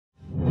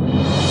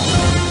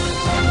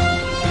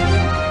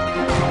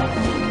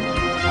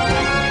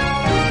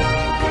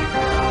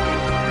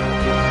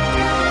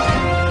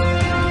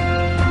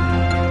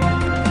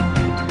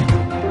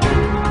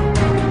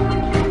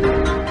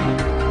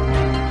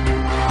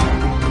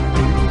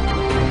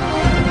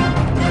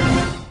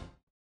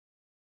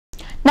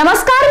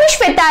नमस्कार, मी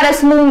श्वेता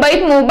रस।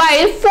 मुंबईत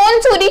मोबाईल फोन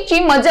चोरीची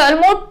मजल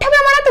मोठ्या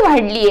प्रमाणात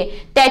वाढली आहे।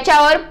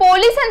 त्याच्यावर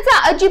पोलिसांचा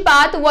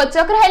अजिबात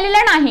वचक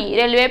राहिलेला नाही।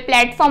 रेल्वे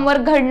प्लॅटफॉर्मवर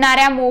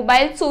घडणाऱ्या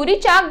मोबाईल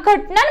चोरीच्या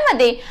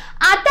घटनांमध्ये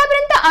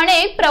आतापर्यंत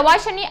अनेक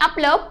प्रवाशांनी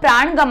आपलं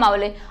प्राण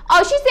गमावले।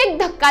 अशीच एक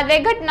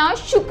धक्कादायक घटना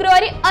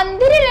शुक्रवारी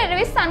अंधेरी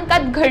रेल्वे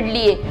स्थानकात घडली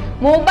आहे।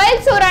 मोबाईल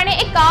चोराने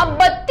एका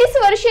 32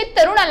 वर्षीय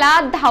तरुणाला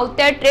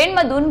धावत्या ट्रेन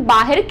मधून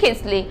बाहेर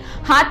खेचले।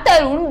 हा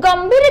तरुण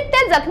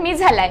गंभीररित्या जखमी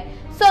झालाय।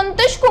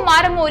 संतोष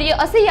कुमार मौर्य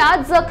असे या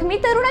जखमी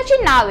तरुणाचे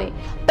नाव आहे।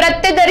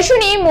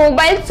 प्रत्यक्षदर्शींनी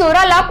मोबाईल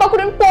चोराला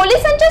पकडून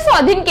पोलिसांच्या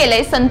स्वाधीन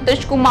केले।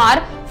 संतोष कुमार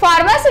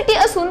फार्मासिटी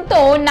असून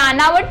तो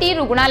नानावटी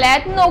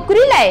रुग्णालयात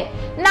नोकरीला आहे।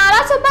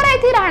 नालासोपारा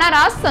येथे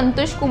राहणारा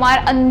संतोष कुमार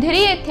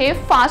अंधेरी येथे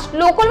फास्ट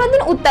लोकल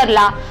मधून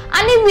उतरला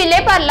आणि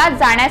विलेपार्ला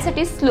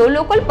जाण्यासाठी स्लो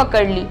लोकल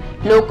पकडली।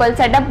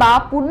 लोकलचा डब्बा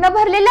पूर्ण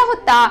भरलेला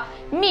होता।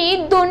 मी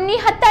दोन्ही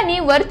हातांनी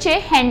वरचे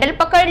हँडल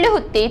पकडले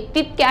होते।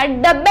 तितक्या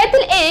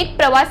डब्यातील एक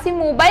प्रवासी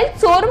मोबाईल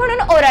चोर म्हणून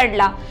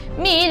ओरडला।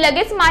 मी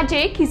लगेच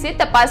माझे खिसे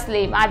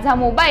तपासले। माझा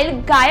मोबाईल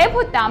गायब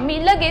होता। मी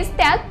लगेच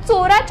त्या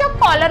चोराच्या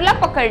कॉलरला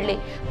पकडले,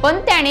 पण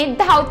त्याने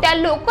धावत्या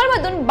लोकल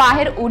मधून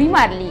बाहेर उडी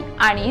मारली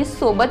आणि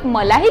सोबत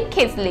मलाही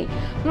खेचले।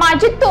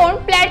 माझे तोंड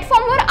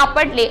प्लॅटफॉर्मवर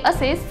आपटले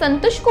असे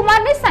संतोष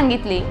कुमारने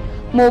सांगितले।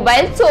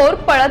 मोबाईल चोर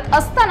पळत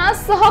असताना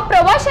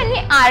सहप्रवाशांनी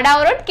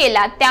आरडाओरड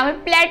केला, त्यामुळे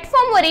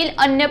प्लॅटफॉर्मवरील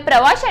अन्य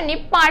प्रवाशांनी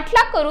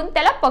पाठलाग करून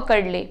त्याला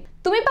पकडले।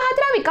 तुम्ही पाहत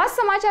राहा विकास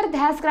समाचार,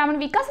 ध्यास ग्रामीण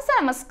विकासाचा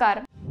नमस्कार।